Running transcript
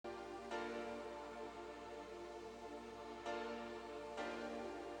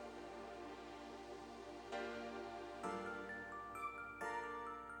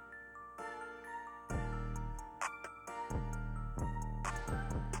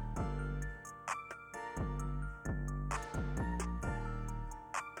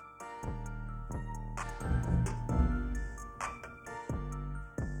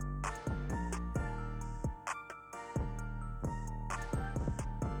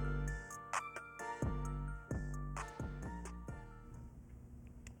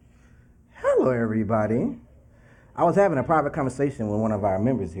Hello, everybody. I was having a private conversation with one of our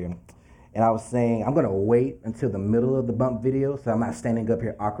members here, and I was saying I'm going to wait until the middle of the bump video so I'm not standing up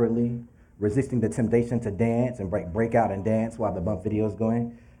here awkwardly, resisting the temptation to dance and break out and dance while the bump video is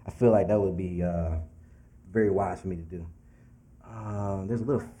going. I feel like that would be very wise for me to do. There's a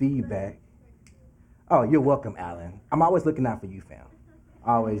little feedback. Oh, you're welcome, Alan. I'm always looking out for you, fam.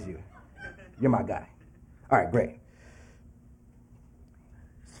 Always you. You're my guy. All right, great.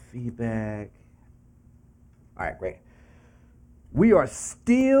 Feedback. All right, great. We are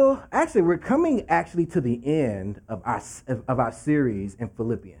still, we're coming to the end of our series in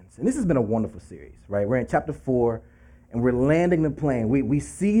Philippians. And this has been a wonderful series, right? We're in chapter 4, and we're landing the plane. We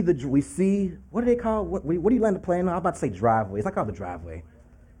see, what do they call, what do you land the plane on? I'm about to say driveway. It's not called the driveway.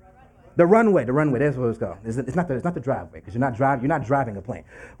 The runway, that's what it's called. It's not the driveway, because you're not driving a plane.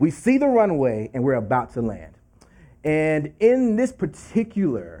 We see the runway, and we're about to land. And in this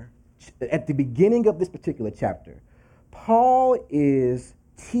at the beginning of this particular chapter, Paul is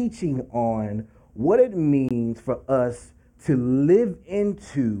teaching on what it means for us to live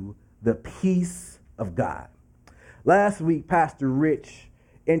into the peace of God. Last week, Pastor Rich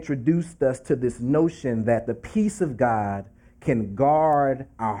introduced us to this notion that the peace of God can guard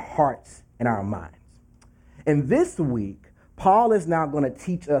our hearts and our minds. And this week, Paul is now going to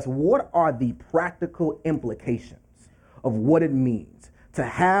teach us what are the practical implications of what it means to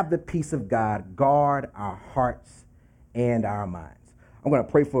have the peace of God guard our hearts and our minds. I'm going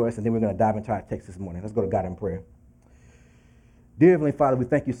to pray for us, and then we're going to dive into our text this morning. Let's go to God in prayer. Dear Heavenly Father, we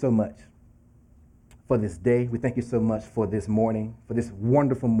thank you so much for this day. We thank you so much for this morning, for this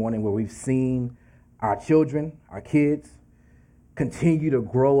wonderful morning where we've seen our children, our kids, continue to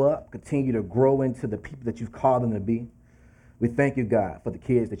grow up, continue to grow into the people that you've called them to be. We thank you, God, for the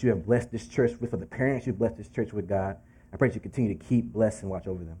kids that you have blessed this church with, for the parents you've blessed this church with, God. I pray that you continue to keep, bless, and watch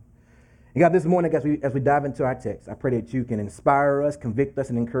over them. And God, this morning, as we dive into our text, I pray that you can inspire us, convict us,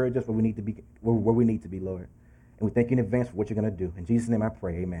 and encourage us where we need to be, Lord. And we thank you in advance for what you're going to do. In Jesus' name I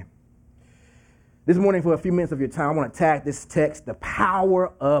pray, amen. This morning, for a few minutes of your time, I want to tag this text, the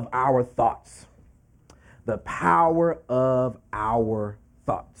power of our thoughts. The power of our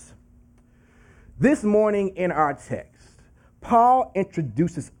thoughts. This morning in our text, Paul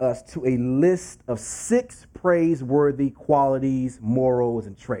introduces us to a list of 6 praiseworthy qualities, morals,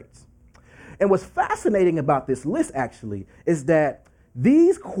 and traits. And what's fascinating about this list, actually, is that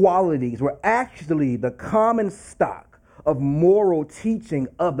these qualities were actually the common stock of moral teaching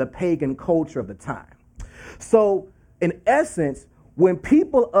of the pagan culture of the time. So, in essence, when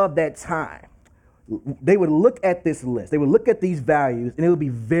people of that time, they would look at this list, they would look at these values, and it would be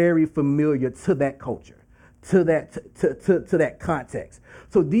very familiar to that culture. To that context.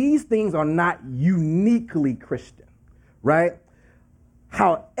 So these things are not uniquely Christian, right?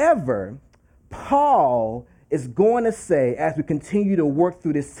 However, Paul is going to say, as we continue to work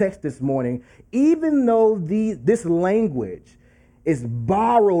through this text this morning, even though this language is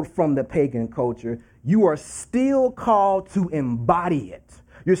borrowed from the pagan culture, you are still called to embody it.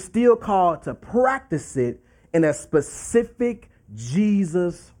 You're still called to practice it in a specific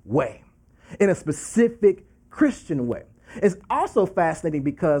Jesus way, in a specific Christian way. It's also fascinating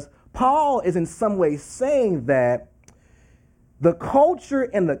because Paul is in some ways saying that the culture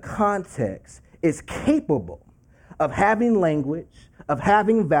and the context is capable of having language, of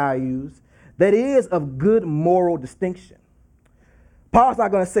having values that is of good moral distinction. Paul's not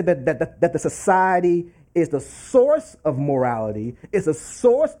going to say that the society is the source of morality, is a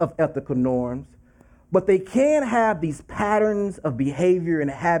source of ethical norms, but they can have these patterns of behavior and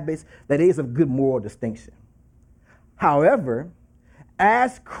habits that is of good moral distinction. However,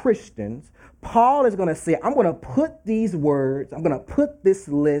 as Christians, Paul is going to say, I'm going to put these words, I'm going to put this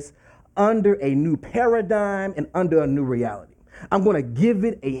list under a new paradigm and under a new reality. I'm going to give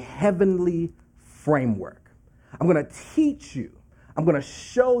it a heavenly framework. I'm going to teach you, I'm going to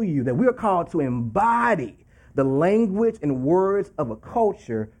show you that we are called to embody the language and words of a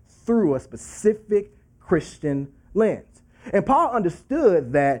culture through a specific Christian lens. And Paul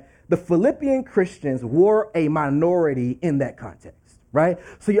understood that the Philippian Christians were a minority in that context, right?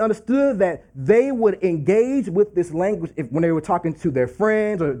 So you understood that they would engage with this language when they were talking to their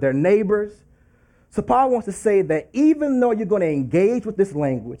friends or their neighbors. So Paul wants to say that even though you're going to engage with this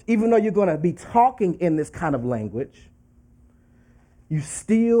language, even though you're going to be talking in this kind of language, you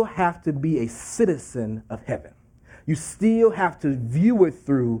still have to be a citizen of heaven. You still have to view it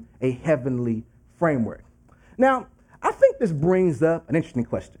through a heavenly framework. Now, I think this brings up an interesting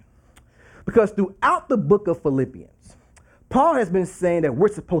question. Because throughout the book of Philippians, Paul has been saying that we're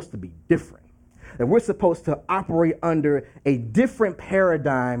supposed to be different, that we're supposed to operate under a different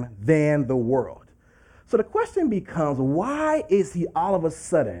paradigm than the world. So the question becomes, why is he all of a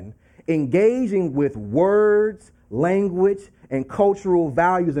sudden engaging with words, language, and cultural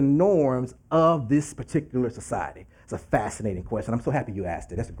values and norms of this particular society? It's a fascinating question. I'm so happy you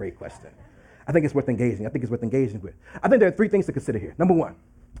asked it. That's a great question. I think it's worth engaging. I think it's worth engaging with. I think there are three things to consider here. Number one,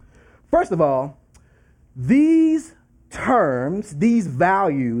 first of all, these terms, these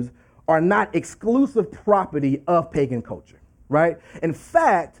values are not exclusive property of pagan culture, right? In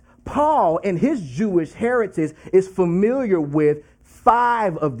fact, Paul, in his Jewish heritage, is familiar with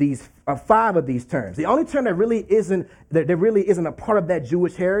five of these terms. The only term that really isn't a part of that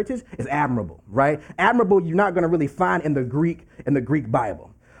Jewish heritage is admirable, right? Admirable, you're not going to really find in the Greek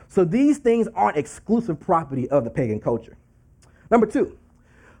Bible. So these things aren't exclusive property of the pagan culture. Number two,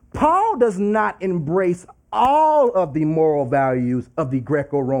 Paul does not embrace all of the moral values of the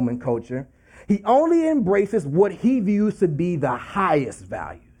Greco-Roman culture. He only embraces what he views to be the highest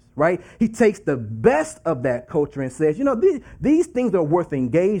values, right? He takes the best of that culture and says, these things are worth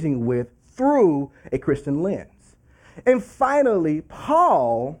engaging with through a Christian lens. And finally,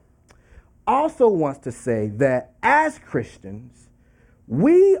 Paul also wants to say that as Christians,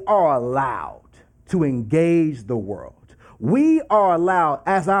 we are allowed to engage the world. We are allowed,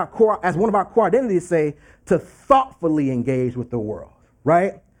 as one of our core identities say, to thoughtfully engage with the world,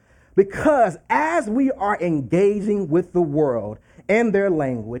 right? Because as we are engaging with the world and their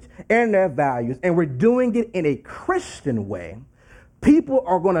language and their values, and we're doing it in a Christian way, people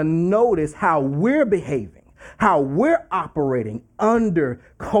are going to notice how we're behaving, how we're operating under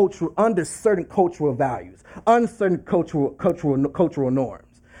certain cultural values, uncertain cultural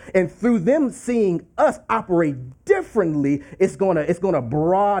norms. And through them seeing us operate differently, it's gonna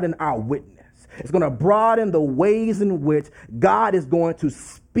broaden our witness. It's gonna broaden the ways in which God is going to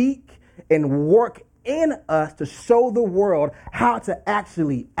speak and work in us to show the world how to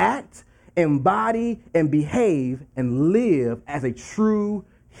actually act, embody, and behave and live as a true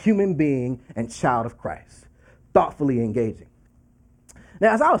human being and child of Christ. Thoughtfully engaging.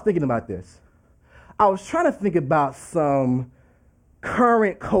 Now, as I was thinking about this, I was trying to think about some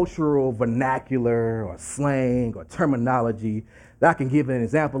current cultural vernacular or slang or terminology that I can give an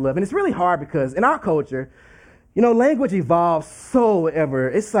example of. And it's really hard because in our culture, language evolves so ever.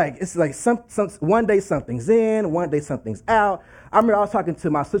 It's like one day something's in, one day something's out. I remember I was talking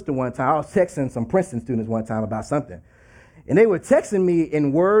to my sister one time. I was texting some Princeton students one time about something. And they were texting me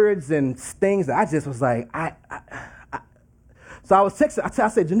in words and things that I just was like, so I was texting, I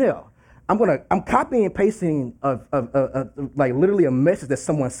said, Janelle, I'm copying and pasting like literally a message that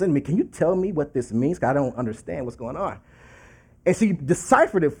someone sent me. Can you tell me what this means? Because I don't understand what's going on. And she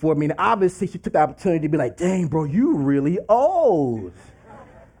deciphered it for me. And obviously she took the opportunity to be like, dang, bro, you really old.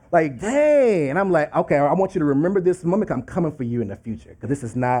 Like, dang. And I'm like, okay, I want you to remember this moment. I'm coming for you in the future. Because this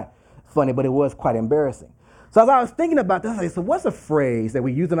is not funny, but it was quite embarrassing. So as I was thinking about this, I said, so what's a phrase that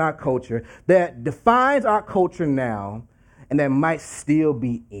we use in our culture that defines our culture now and that might still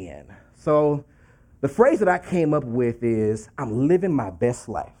be in? So the phrase that I came up with is, I'm living my best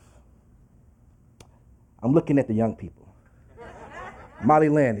life. I'm looking at the young people. Molly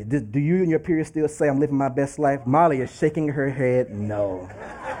Lynn, do you and your peers still say I'm living my best life? Molly is shaking her head, no.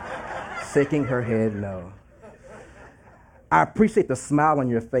 Shaking her head, no. I appreciate the smile on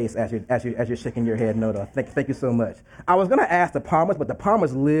your face as you're shaking your head, no, though. Thank you so much. I was going to ask the Palmers, but the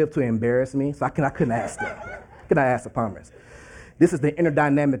Palmers live to embarrass me, so I couldn't ask them. Could I ask the Palmers? This is the inner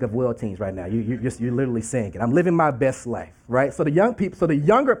dynamic of world teens right now. You're literally saying it. I'm living my best life, right? So the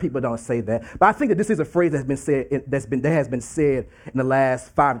younger people don't say that, but I think that this is a phrase that has been said in the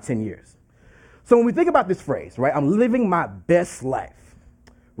last 5 to 10 years. So when we think about this phrase, right, I'm living my best life,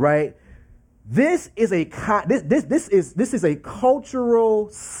 right? This is a cultural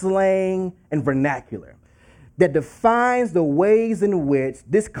slang and vernacular that defines the ways in which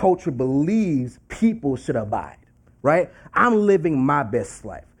this culture believes people should abide. Right? I'm living my best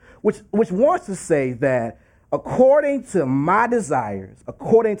life, which wants to say that according to my desires,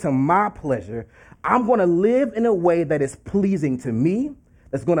 according to my pleasure, I'm going to live in a way that is pleasing to me,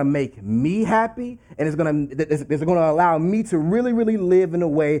 that's going to make me happy, and is going to allow me to really, really live in a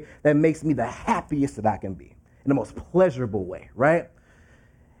way that makes me the happiest that I can be, in the most pleasurable way, right?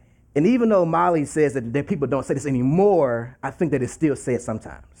 And even though Molly says that people don't say this anymore, I think that it's still said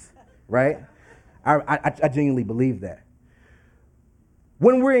sometimes, right? I genuinely believe that.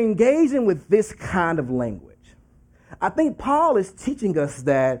 When we're engaging with this kind of language, I think Paul is teaching us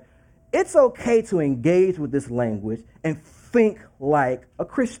that it's okay to engage with this language and think like a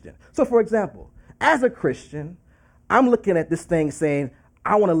Christian. So, for example, as a Christian, I'm looking at this thing saying,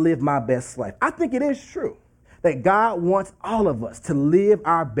 I want to live my best life. I think it is true that God wants all of us to live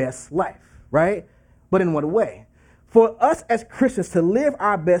our best life, right? But in what way? For us as Christians to live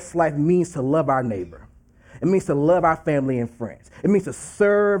our best life means to love our neighbor. It means to love our family and friends. It means to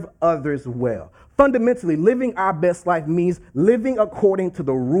serve others well. Fundamentally, living our best life means living according to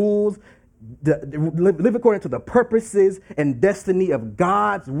the rules, live according to the purposes and destiny of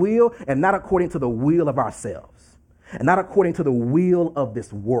God's will, and not according to the will of ourselves, and not according to the will of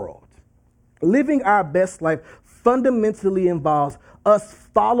this world. Living our best life fundamentally involves us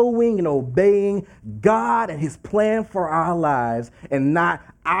following and obeying God and his plan for our lives, and not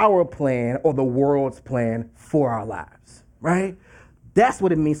our plan or the world's plan for our lives, right? That's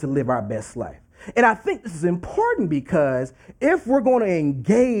what it means to live our best life. And I think this is important because if we're going to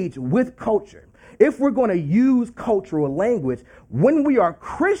engage with culture, if we're going to use cultural language, when we are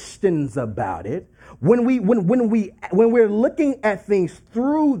Christians about it, when we're looking at things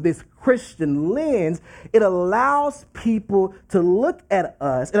through this Christian lens, it allows people to look at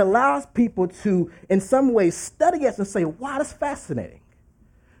us. It allows people to, in some ways, study us and say, wow, that's fascinating.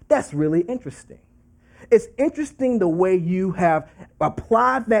 That's really interesting. It's interesting the way you have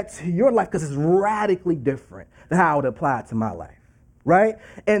applied that to your life, because it's radically different than how I would apply it to my life, right?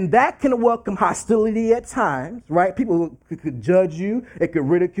 And that can welcome hostility at times, right? People could judge you, it could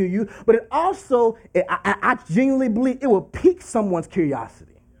ridicule you, but it also, I genuinely believe it will pique someone's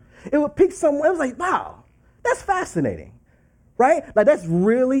curiosity. It will pique someone, it was like, wow, that's fascinating, right? Like, that's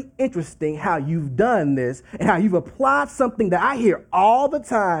really interesting how you've done this and how you've applied something that I hear all the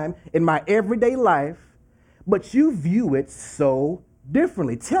time in my everyday life, but you view it so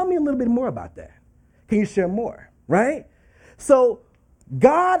differently. Tell me a little bit more about that. Can you share more, right? So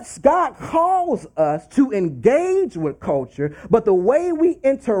God calls us to engage with culture, but the way we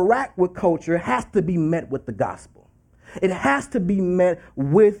interact with culture has to be met with the gospel. It has to be met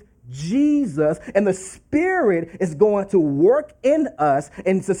with Jesus, and the Spirit is going to work in us,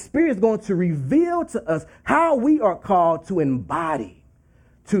 and the Spirit is going to reveal to us how we are called to embody,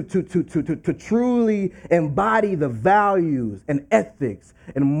 to truly embody the values and ethics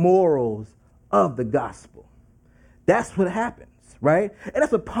and morals of the gospel. That's what happens, right? And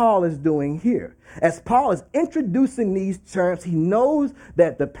that's what Paul is doing here. As Paul is introducing these terms, he knows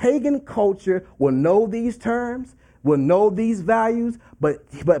that the pagan culture will know these terms, will know these values, but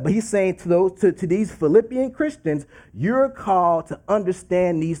he's saying to these Philippian Christians, you're called to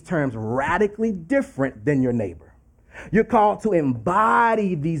understand these terms radically different than your neighbor. You're called to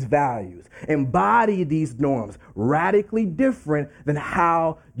embody these values, embody these norms, radically different than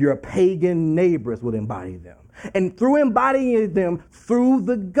how your pagan neighbors would embody them. And through embodying them through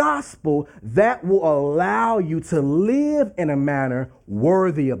the gospel, that will allow you to live in a manner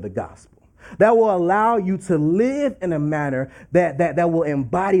worthy of the gospel. That will allow you to live in a manner that will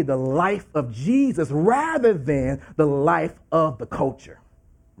embody the life of Jesus rather than the life of the culture,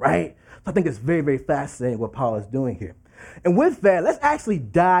 right? So I think it's very, very fascinating what Paul is doing here. And with that, let's actually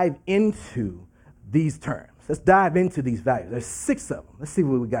dive into these terms. Let's dive into these values. There's 6 of them. Let's see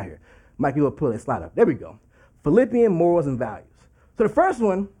what we got here. Mike, you will pull that slide up. There we go. Philippian morals and values. So the first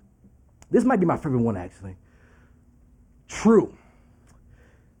one, this might be my favorite one actually. True.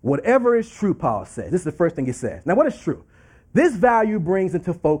 Whatever is true, Paul says. This is the first thing he says. Now, what is true? This value brings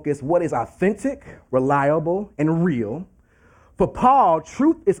into focus what is authentic, reliable, and real. For Paul,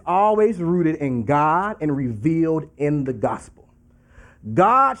 truth is always rooted in God and revealed in the gospel.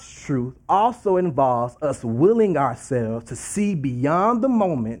 God's truth also involves us willing ourselves to see beyond the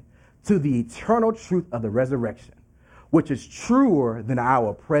moment to the eternal truth of the resurrection, which is truer than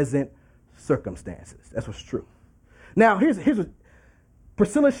our present circumstances. That's what's true. Now, here's what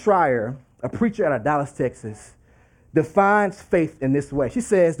Priscilla Schreier, a preacher out of Dallas, Texas, defines faith in this way. She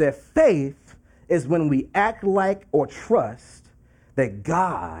says that faith is when we act like or trust that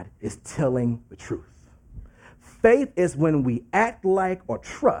God is telling the truth. Faith is when we act like or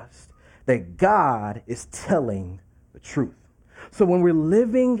trust that God is telling the truth. So when we're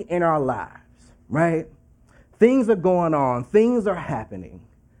living in our lives, right, things are going on, things are happening,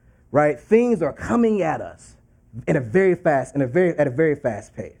 right? Things are coming at us at a very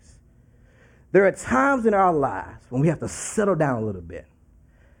fast pace. There are times in our lives when we have to settle down a little bit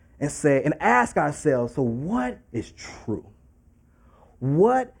and ask ourselves, so what is true?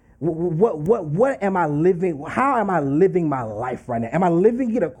 What am I living? How am I living my life right now? Am I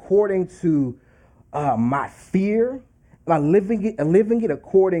living it according to my fear? Am I living it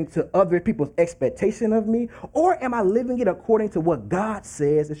according to other people's expectation of me? Or am I living it according to what God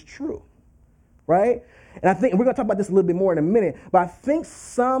says is true? Right? And I think, and we're going to talk about this a little bit more in a minute, but I think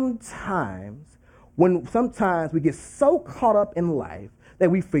sometimes we get so caught up in life that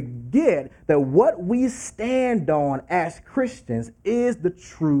we forget that what we stand on as Christians is the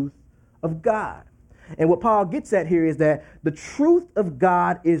truth of God. And what Paul gets at here is that the truth of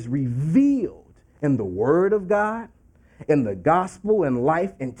God is revealed in the Word of God, in the gospel and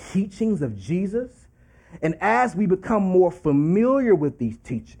life and teachings of Jesus. And as we become more familiar with these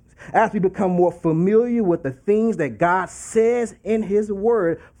teachings, as we become more familiar with the things that God says in his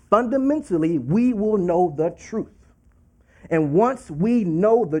word, fundamentally, we will know the truth. And once we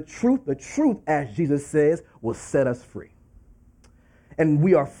know the truth, as Jesus says, will set us free. And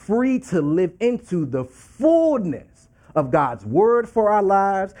we are free to live into the fullness of God's word for our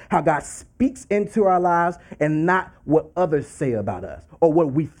lives, how God speaks into our lives, and not what others say about us or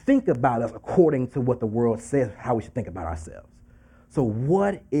what we think about us according to what the world says, how we should think about ourselves. So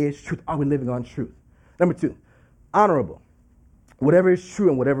what is truth? Are we living on truth? Number 2, honorable. Whatever is true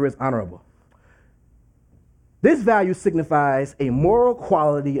and whatever is honorable. This value signifies a moral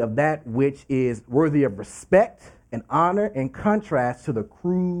quality of that which is worthy of respect and honor in contrast to the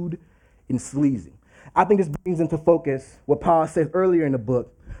crude and sleazy. I think this brings into focus what Paul says earlier in the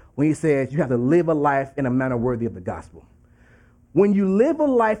book when he says you have to live a life in a manner worthy of the gospel. When you live a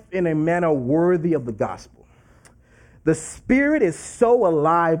life in a manner worthy of the gospel, the Spirit is so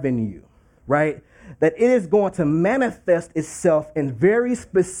alive in you, right, that it is going to manifest itself in very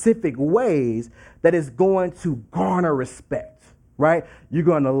specific ways that is going to garner respect, right? You're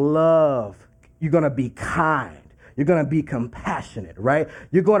going to love. You're going to be kind. You're going to be compassionate, right?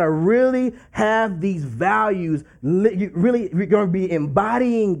 You're going to really have these values. You're going to be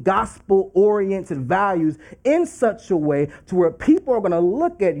embodying gospel-oriented values in such a way to where people are going to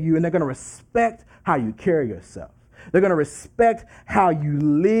look at you and they're going to respect how you carry yourself. They're going to respect how you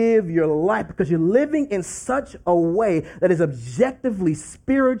live your life because you're living in such a way that is objectively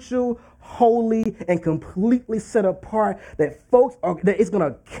spiritual, holy, and completely set apart that it's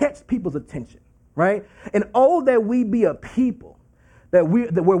going to catch people's attention, right? And oh, that we be a people where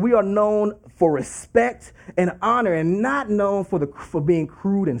we are known for respect and honor and not known for being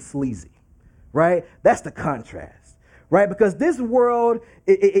crude and sleazy, right? That's the contrast. Right? Because this world,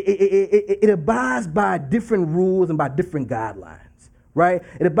 it abides by different rules and by different guidelines, right?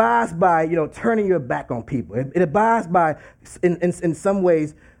 It abides by, turning your back on people. It abides by, in some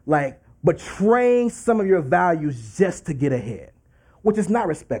ways, like betraying some of your values just to get ahead, which is not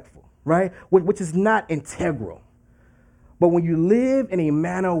respectful, right? Which is not integral. But when you live in a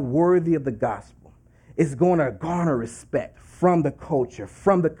manner worthy of the gospel, it's going to garner respect from the culture,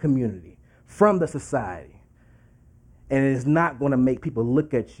 from the community, from the society. And it is not going to make people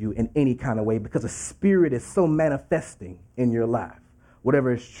look at you in any kind of way because the Spirit is so manifesting in your life.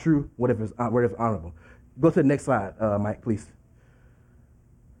 Whatever is true, whatever is honorable. Go to the next slide, Mike, please.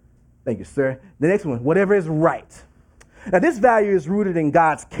 Thank you, sir. The next one, whatever is right. Now, this value is rooted in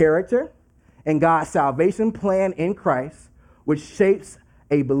God's character and God's salvation plan in Christ, which shapes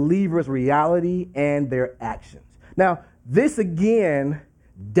a believer's reality and their actions. Now, this again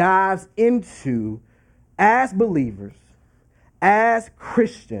dives into, as believers, as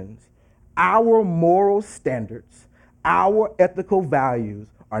Christians, our moral standards, our ethical values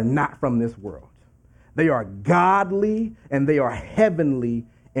are not from this world. They are godly and they are heavenly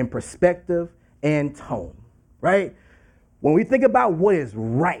in perspective and tone, right? When we think about what is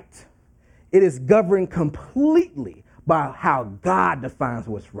right, it is governed completely by how God defines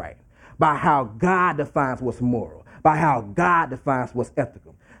what's right, by how God defines what's moral, by how God defines what's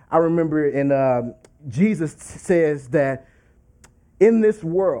ethical. I remember in Jesus says that in this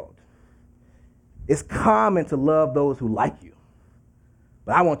world, it's common to love those who like you,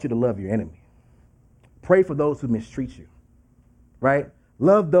 but I want you to love your enemy. Pray for those who mistreat you, right?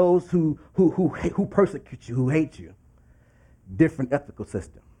 Love those who persecute you, who hate you. Different ethical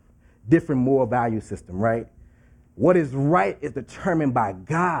system, different moral value system, right? What is right is determined by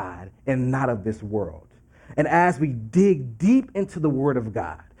God and not of this world. And as we dig deep into the Word of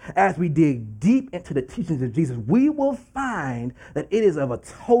God, as we dig deep into the teachings of Jesus, we will find that it is of a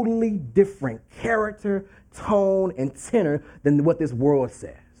totally different character, tone, and tenor than what this world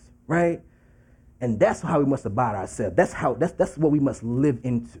says, right? And that's how we must abide ourselves. That's what we must live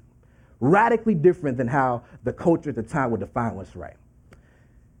into. Radically different than how the culture at the time would define what's right.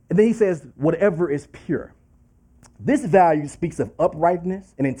 And then he says, whatever is pure. This value speaks of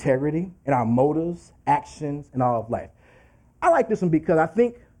uprightness and integrity in our motives, actions, and all of life. I like this one because I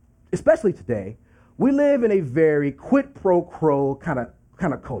think, especially today, we live in a very quid pro quo kind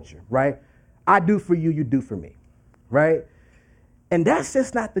of culture, right? I do for you, you do for me, right? And that's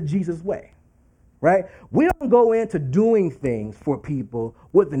just not the Jesus way, right? We don't go into doing things for people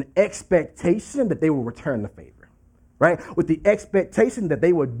with an expectation that they will return the favor, right? With the expectation that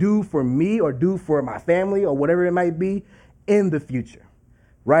they will do for me or do for my family or whatever it might be in the future,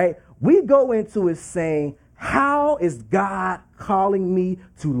 right? We go into it saying, how is God calling me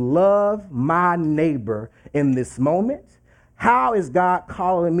to love my neighbor in this moment? How is God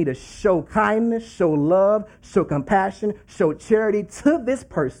calling me to show kindness, show love, show compassion, show charity to this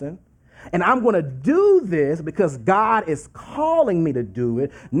person? And I'm going to do this because God is calling me to do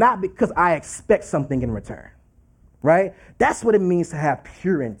it, not because I expect something in return, right? That's what it means to have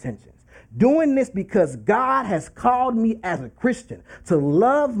pure intentions. Doing this because God has called me as a Christian to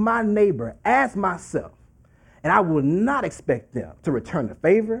love my neighbor as myself. And I will not expect them to return the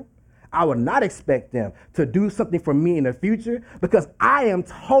favor. I will not expect them to do something for me in the future because I am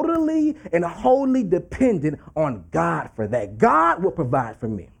totally and wholly dependent on God for that. God will provide for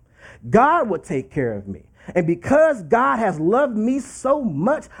me. God will take care of me. And because God has loved me so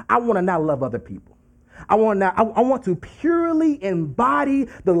much, I want to now love other people. I want to purely embody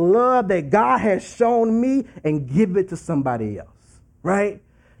the love that God has shown me and give it to somebody else, right?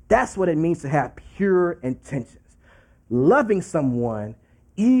 That's what it means to have pure intentions. Loving someone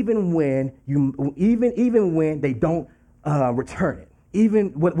even when they don't return it,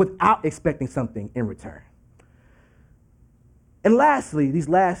 even without expecting something in return. And lastly, these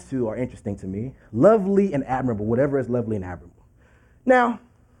last two are interesting to me. Lovely and admirable, whatever is lovely and admirable. Now,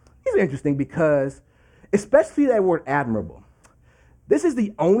 these are interesting because, especially that word admirable, this is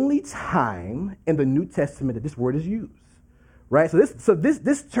the only time in the New Testament that this word is used, right? So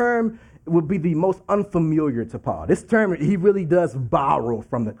this term would be the most unfamiliar to Paul. This term, he really does borrow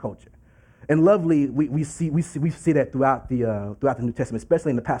from the culture. And lovely, we see that throughout the New Testament,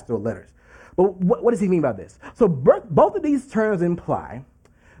 especially in the pastoral letters. But what does he mean by this? So both of these terms imply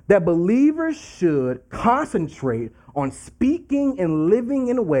that believers should concentrate on speaking and living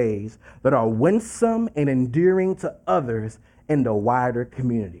in ways that are winsome and endearing to others in the wider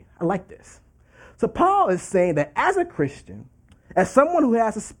community. I like this. So Paul is saying that as a Christian, as someone who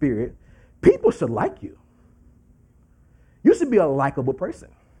has a spirit, people should like you. You should be a likable person,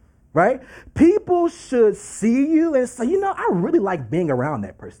 right? People should see you and say, I really like being around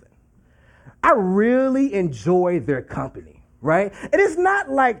that person. I really enjoy their company, right? And it's not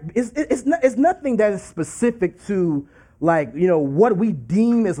like, it's nothing that is specific to what we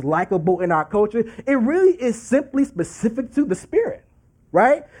deem as likable in our culture. It really is simply specific to the Spirit,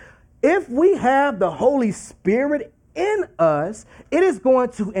 right? If we have the Holy Spirit in us, it is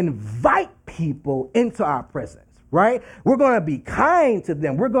going to invite people into our presence, right? We're going to be kind to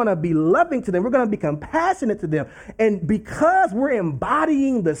them. We're going to be loving to them. We're going to be compassionate to them. And because we're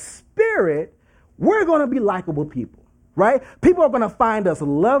embodying the Spirit, we're going to be likable people, right? People are going to find us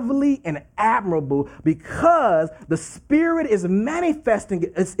lovely and admirable because the Spirit is manifesting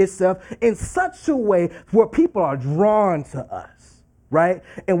itself in such a way where people are drawn to us, right?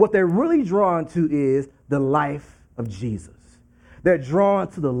 And what they're really drawn to is the life of Jesus. They're drawn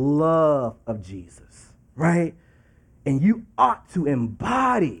to the love of Jesus, right? And you ought to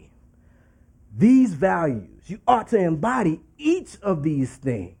embody these values. You ought to embody each of these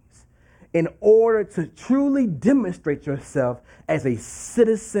things in order to truly demonstrate yourself as a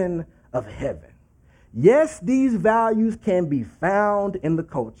citizen of heaven. Yes, these values can be found in the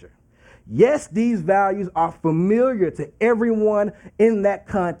culture. Yes, these values are familiar to everyone in that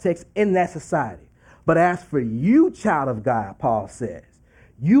context, in that society. But as for you, child of God, Paul says,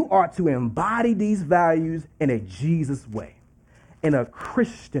 you are to embody these values in a Jesus way, in a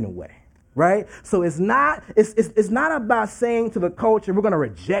Christian way, right? So it's not about saying to the culture, we're going to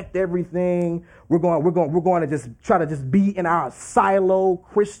reject everything. We're going to just try to just be in our silo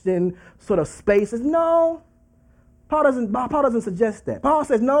Christian sort of spaces. No, Paul doesn't suggest that. Paul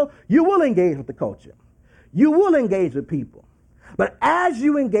says, no, you will engage with the culture. You will engage with people. But as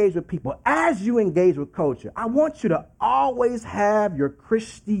you engage with people, as you engage with culture, I want you to always have your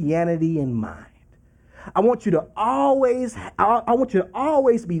Christianity in mind. I want you to always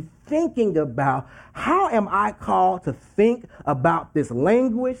be thinking about, how am I called to think about this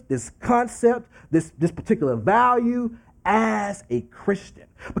language, this concept, this particular value as a Christian?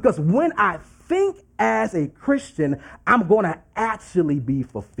 Because when I think as a Christian, I'm going to actually be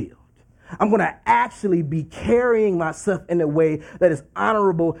fulfilled. I'm going to actually be carrying myself in a way that is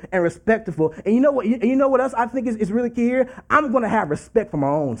honorable and respectful. And you know what else I think is really key here? I'm going to have respect for my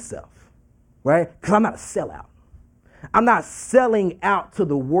own self, right? Because I'm not a sellout. I'm not selling out to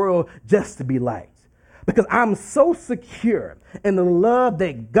the world just to be liked. Because I'm so secure in the love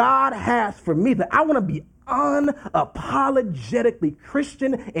that God has for me that I want to be unapologetically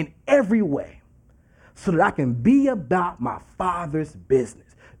Christian in every way so that I can be about my Father's business.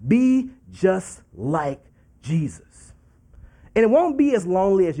 Be just like Jesus. And it won't be as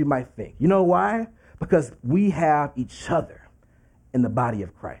lonely as you might think. You know why? Because we have each other in the body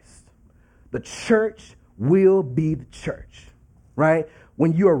of Christ. The church will be the church, right?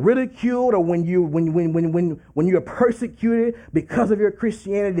 When you are ridiculed or when you're persecuted because of your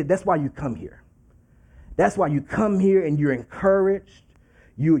Christianity, that's why you come here. That's why you come here and you're encouraged.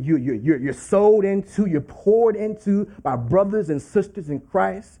 You're sold into, you're poured into by brothers and sisters in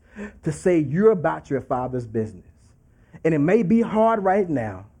Christ to say you're about your Father's business. And it may be hard right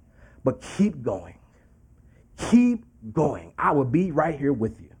now, but keep going. Keep going. I will be right here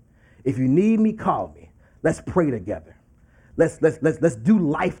with you. If you need me, call me. Let's pray together. Let's do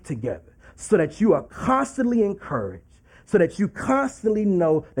life together so that you are constantly encouraged, so that you constantly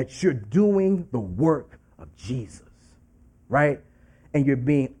know that you're doing the work of Jesus, right? And you're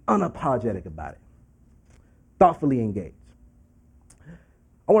being unapologetic about it. Thoughtfully engaged.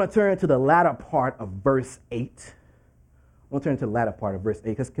 I want to turn to the latter part of verse 8. I want to turn to the latter part of verse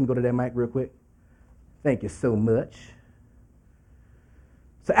 8. Can we go to that mic real quick? Thank you so much.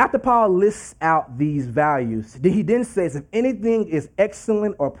 So after Paul lists out these values, he then says, if anything is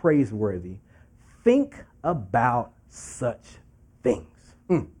excellent or praiseworthy, think about such things.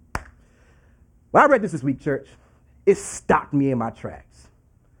 When I read this week, church, it stopped me in my tracks.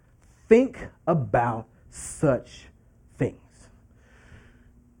 Think about such things.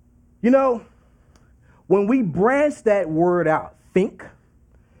 You know, when we branch that word out, think,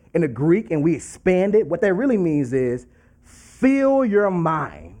 in the Greek, and we expand it, what that really means is fill your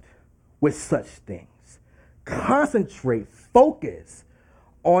mind with such things. Concentrate, focus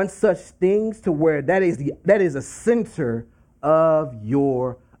on such things to where that is a center of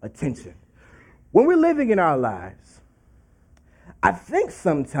your attention. When we're living in our lives, I think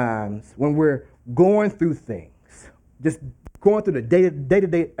sometimes when we're going through things, just going through the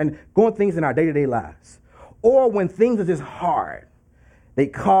day-to-day and going things in our day-to-day lives, or when things are just hard, they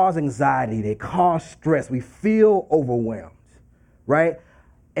cause anxiety, they cause stress, we feel overwhelmed, right?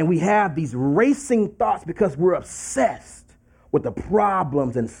 And we have these racing thoughts because we're obsessed with the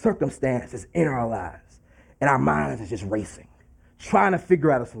problems and circumstances in our lives. And our minds are just racing, trying to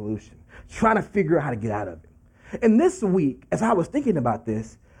figure out a solution, trying to figure out how to get out of it. And this week, as I was thinking about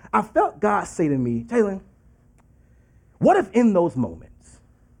this, I felt God say to me, Jalen, what if in those moments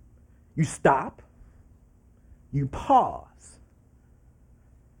you stop, you pause,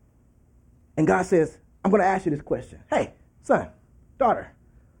 and God says, I'm going to ask you this question. Hey, son, daughter,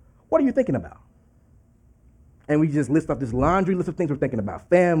 what are you thinking about? And we just list off this laundry list of things we're thinking about.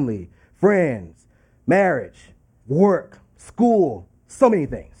 Family, friends, marriage, work, school, so many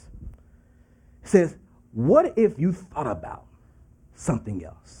things. He says, what if you thought about something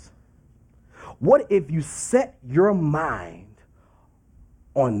else? What if you set your mind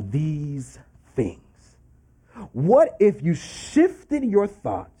on these things? What if you shifted your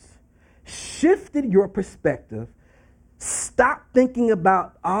thoughts, shifted your perspective, stopped thinking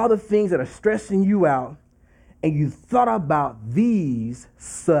about all the things that are stressing you out, and you thought about these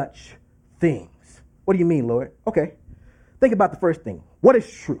such things? What do you mean, Lord? Okay, think about the first thing. What is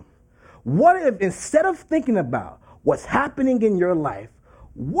true? What if instead of thinking about what's happening in your life,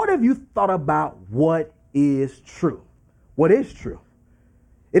 what if you thought about what is true? What is true?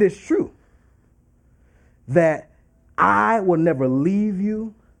 It is true that I will never leave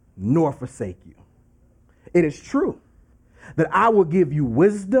you nor forsake you. It is true that I will give you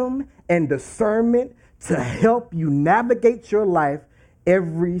wisdom and discernment to help you navigate your life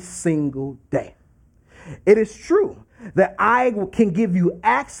every single day. It is true that I can give you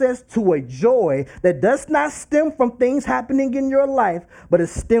access to a joy that does not stem from things happening in your life, but it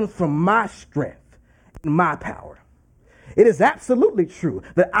stems from my strength and my power. It is absolutely true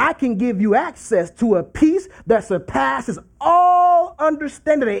that I can give you access to a peace that surpasses all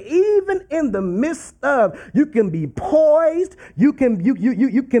understanding. That even in the midst of, you can be poised, you can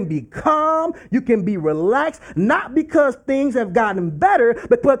be calm, you can be relaxed, not because things have gotten better,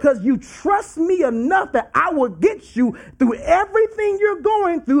 but because you trust me enough that I will get you through everything you're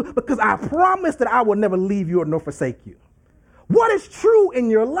going through, because I promise that I will never leave you nor forsake you. What is true in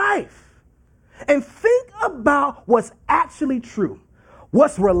your life? And think about what's actually true,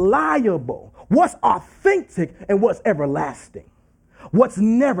 what's reliable, what's authentic, and what's everlasting, what's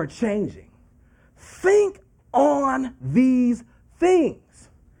never changing. Think on these things.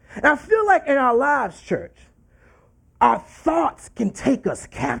 And I feel like in our lives, church, our thoughts can take us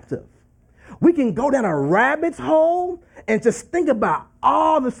captive. We can go down a rabbit's hole and just think about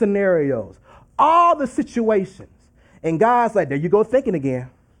all the scenarios, all the situations. And God's like, there you go thinking again.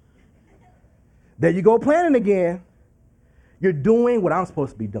 There you go planning again. You're doing what I'm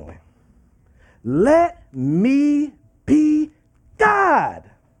supposed to be doing. Let me be God.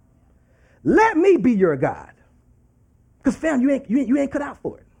 Let me be your God. Because fam, you ain't cut out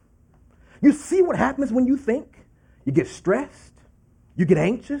for it. You see what happens when you think? You get stressed. You get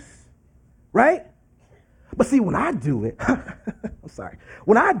anxious, right? But see, when I do it, I'm sorry.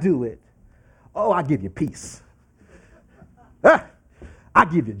 When I do it, oh, I give you peace. I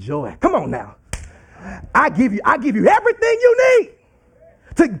give you joy. Come on now. I give you everything you need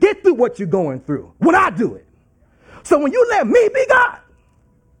to get through what you're going through when I do it. So when you let me be God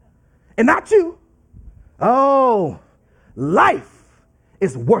and not you, oh, life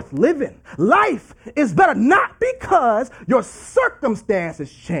is worth living. Life is better not because your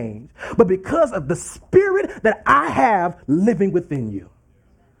circumstances change, but because of the spirit that I have living within you.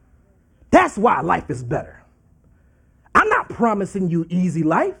 That's why life is better. I'm not promising you easy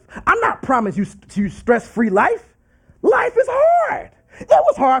life. I'm not promising you stress-free life. Life is hard. It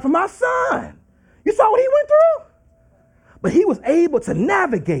was hard for my son. You saw what he went through? But he was able to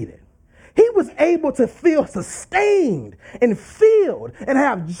navigate it. He was able to feel sustained and filled and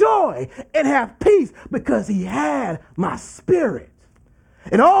have joy and have peace because he had my spirit.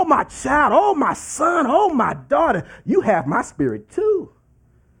 And oh, my child, oh, my son, oh, my daughter, you have my spirit too.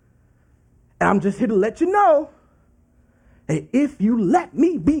 And I'm just here to let you know that if you let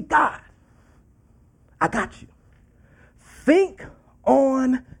me be God, I got you. Think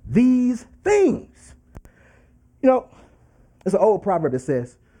on these things. You know, there's an old proverb that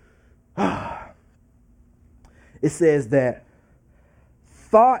says, it says that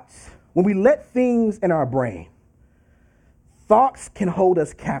thoughts, when we let things in our brain, thoughts can hold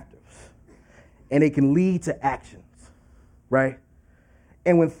us captives and they can lead to actions, right?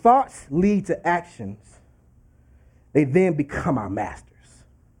 And when thoughts lead to actions, they then become our masters,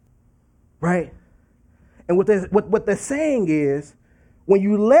 right? And what they're saying is, when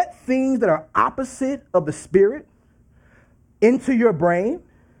you let things that are opposite of the spirit into your brain,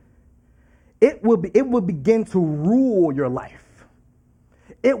 it will begin to rule your life.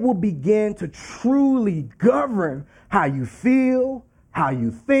 It will begin to truly govern how you feel, how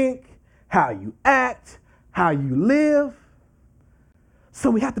you think, how you act, how you live. So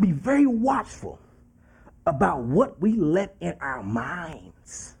we have to be very watchful about what we let in our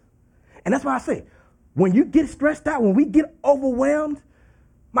minds. And that's why I say, when you get stressed out, when we get overwhelmed,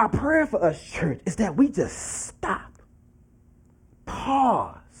 my prayer for us, church, is that we just stop,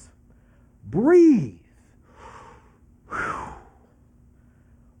 pause, breathe.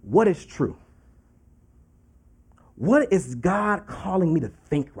 What is true? What is God calling me to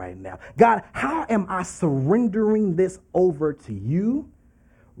think right now? God, how am I surrendering this over to you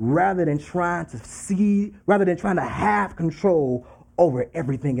rather than trying to have control over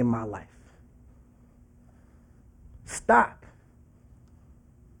everything in my life? Stop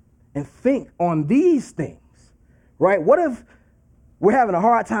and think on these things, right? What if we're having a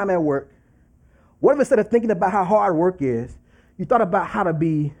hard time at work? What if instead of thinking about how hard work is, you thought about how to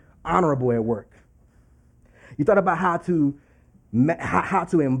be honorable at work? You thought about how to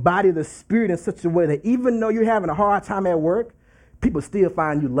embody the spirit in such a way that even though you're having a hard time at work, people still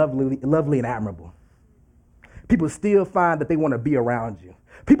find you lovely and admirable. People still find that they want to be around you.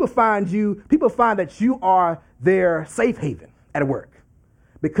 People find that you are their safe haven at work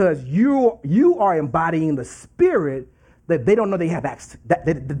because you are embodying the spirit that they don't know they have access that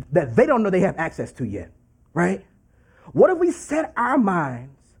they don't know they have access to yet, right? What if we set our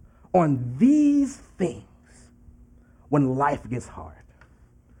minds on these things when life gets hard?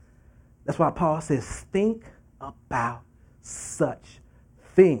 That's why Paul says, think about such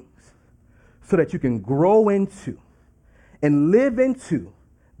things so that you can grow into and live into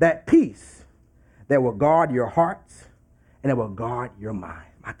that peace that will guard your hearts and that will guard your mind.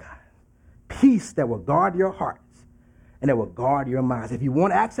 My God. Peace that will guard your hearts and that will guard your minds. If you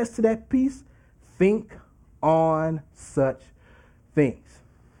want access to that peace, think on such things.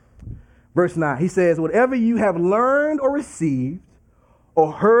 Verse 9, he says, whatever you have learned or received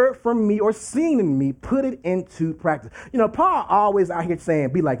or heard from me or seen in me, put it into practice. You know, Paul always out here saying,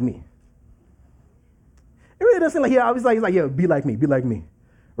 be like me. It really doesn't seem like he's like, yeah, be like me,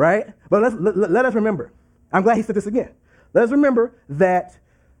 right? But let us remember. I'm glad he said this again. Let us remember that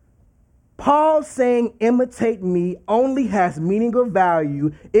Paul saying imitate me only has meaning or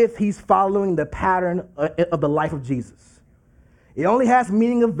value if he's following the pattern of the life of Jesus. It only has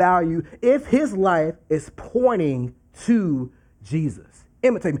meaning of value if his life is pointing to Jesus.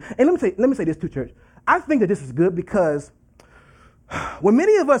 Imitate me. And let me say this too, church. I think that this is good because when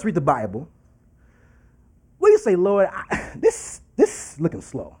many of us read the Bible, we say, Lord, this is looking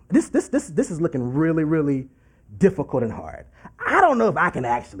slow. This is looking really, really difficult and hard. I don't know if I can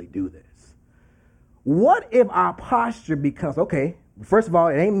actually do this. What if our posture becomes, okay, first of all,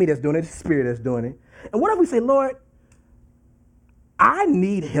 it ain't me that's doing it, it's the Spirit that's doing it. And what if we say, Lord, I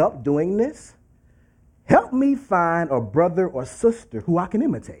need help doing this. Help me find a brother or sister who I can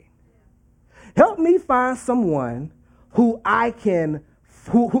imitate. Help me find someone who I can,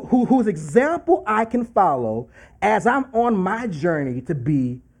 whose example I can follow as I'm on my journey to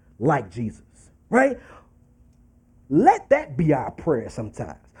be like Jesus, right? Let that be our prayer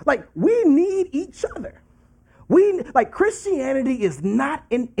sometimes. Like, we need each other. Christianity is not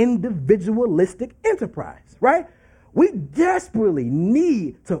an individualistic enterprise, right? We desperately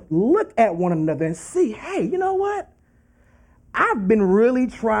need to look at one another and see, hey, you know what? I've been really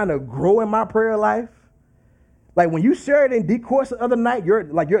trying to grow in my prayer life. Like when you shared in D-Course the other night,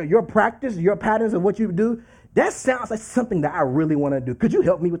 your practice, your patterns of what you do, that sounds like something that I really want to do. Could you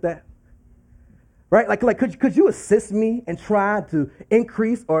help me with that? Right? Could you assist me in trying to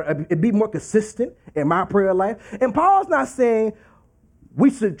increase or be more consistent in my prayer life? And Paul's not saying we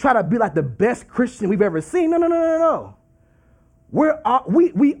should try to be like the best Christian we've ever seen. No.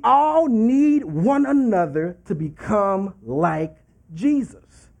 We all need one another to become like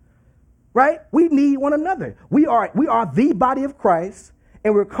Jesus, right? We need one another. We are the body of Christ,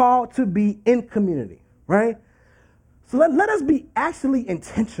 and we're called to be in community, right? So let us be actually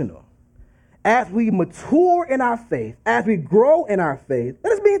intentional. As we mature in our faith, as we grow in our faith,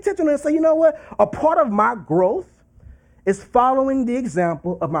 let us be intentional and say, you know what? A part of my growth is following the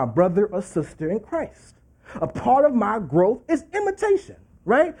example of my brother or sister in Christ. A part of my growth is imitation,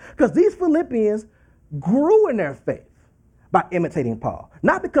 right? Because these Philippians grew in their faith by imitating Paul.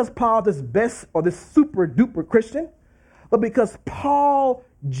 Not because Paul's this best or this super duper Christian, but because Paul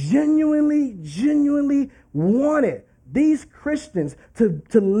genuinely wanted these Christians to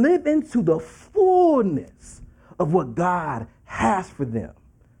live into the fullness of what God has for them.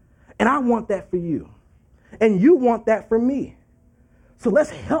 And I want that for you. And you want that for me. So let's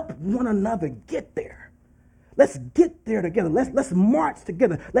help one another get there. Let's get there together. Let's march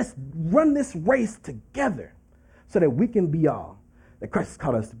together. Let's run this race together so that we can be all that Christ has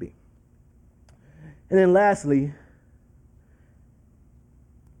called us to be. And then lastly,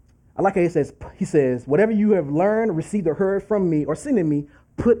 I like how he says, whatever you have learned, received, or heard from me or seen in me,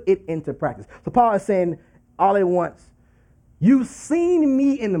 put it into practice. So Paul is saying all at once, you've seen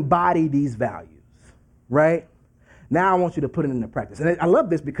me embody these values, right? Now I want you to put it into practice. And I love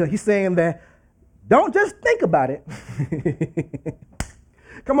this because he's saying that don't just think about it.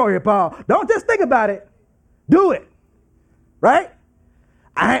 Come on here, Paul. Don't just think about it. Do it, right?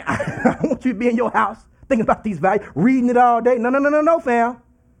 I want you to be in your house thinking about these values, reading it all day. No, fam.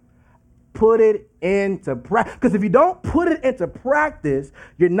 Put it into practice. Because if you don't put it into practice,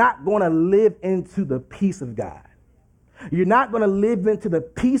 you're not going to live into the peace of God. You're not going to live into the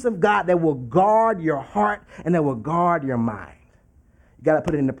peace of God that will guard your heart and that will guard your mind. You got to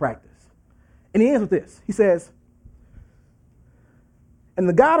put it into practice. And he ends with this. He says, and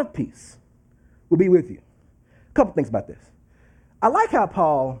the God of peace will be with you. A couple things about this. I like how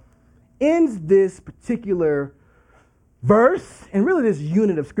Paul ends this particular verse, and really this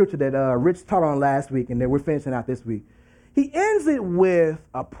unit of scripture that Rich taught on last week and that we're finishing out this week. He ends it with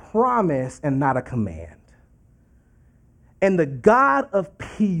a promise and not a command. And the God of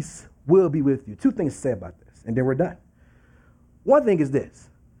peace will be with you. Two things to say about this, and then we're done. One thing is this.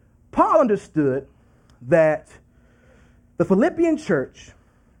 Paul understood that the Philippian church,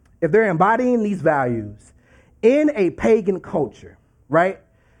 if they're embodying these values in a pagan culture, right,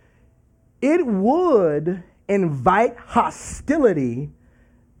 it would invite hostility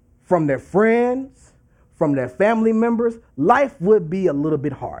from their friends, from their family members. Life would be a little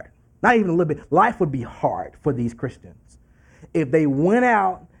bit hard. Not even a little bit. Life would be hard for these Christians if they went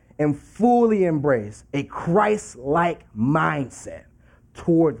out and fully embraced a Christ-like mindset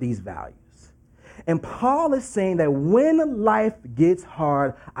toward these values. And Paul is saying that when life gets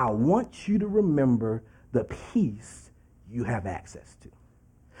hard, I want you to remember the peace you have access to.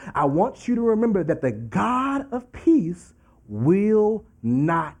 I want you to remember that the God of peace will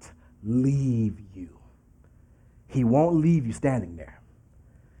not leave you. He won't leave you standing there.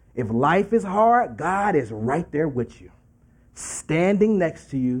 If life is hard, God is right there with you, standing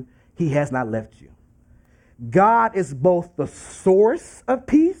next to you. He has not left you. God is both the source of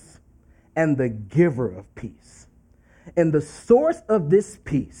peace and the giver of peace. And the source of this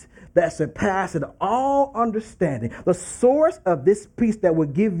peace that surpasses all understanding, the source of this peace that will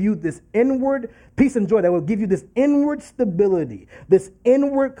give you this inward peace and joy, that will give you this inward stability, this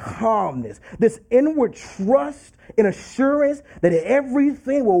inward calmness, this inward trust and assurance that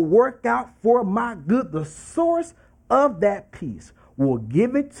everything will work out for my good. The source of that peace will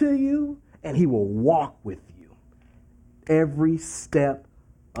give it to you and he will walk with you every step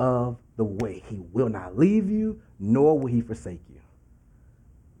of the way. He will not leave you, nor will he forsake you.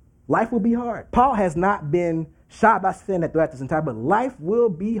 Life will be hard. Paul has not been shy about saying that throughout this entire, but life will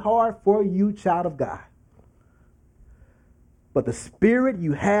be hard for you, child of God. But the spirit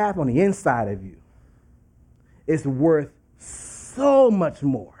you have on the inside of you is worth so much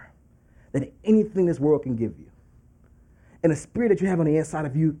more than anything this world can give you. And the spirit that you have on the inside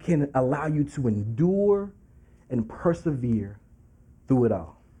of you can allow you to endure and persevere through it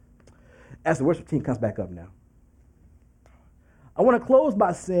all. As the worship team comes back up now, I want to close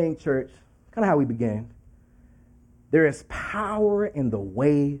by saying, church, kind of how we began. There is power in the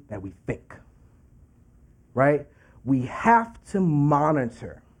way that we think, right? We have to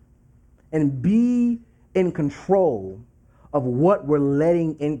monitor and be in control of what we're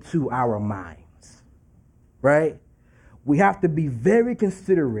letting into our minds, right? We have to be very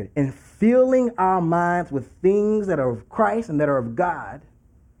considerate in filling our minds with things that are of Christ and that are of God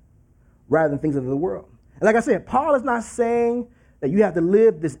rather than things of the world. And like I said, Paul is not saying that you have to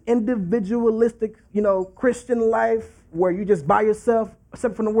live this individualistic, Christian life where you just by yourself,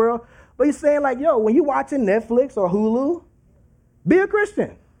 separate from the world. But he's saying like, when you're watching Netflix or Hulu, be a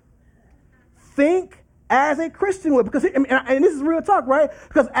Christian. Think as a Christian would, because, and this is real talk, right?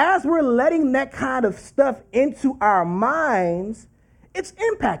 Because as we're letting that kind of stuff into our minds, it's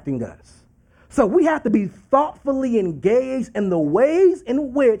impacting us. So we have to be thoughtfully engaged in the ways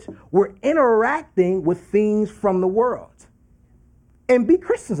in which we're interacting with things from the world. And be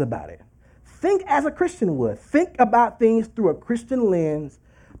Christians about it. Think as a Christian would. Think about things through a Christian lens,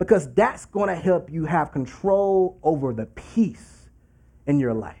 because that's going to help you have control over the peace in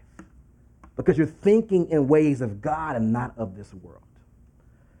your life. Because you're thinking in ways of God and not of this world.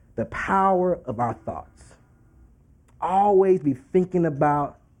 The power of our thoughts. Always be thinking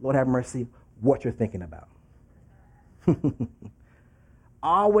about, Lord have mercy, what you're thinking about.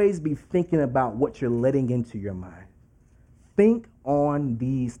 Always be thinking about what you're letting into your mind. Think on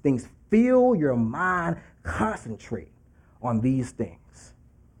these things. Fill your mind. Concentrate on these things.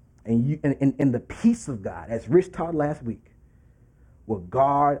 And the peace of God, as Rich taught last week, will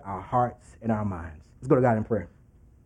guard our hearts and our minds. Let's go to God in prayer.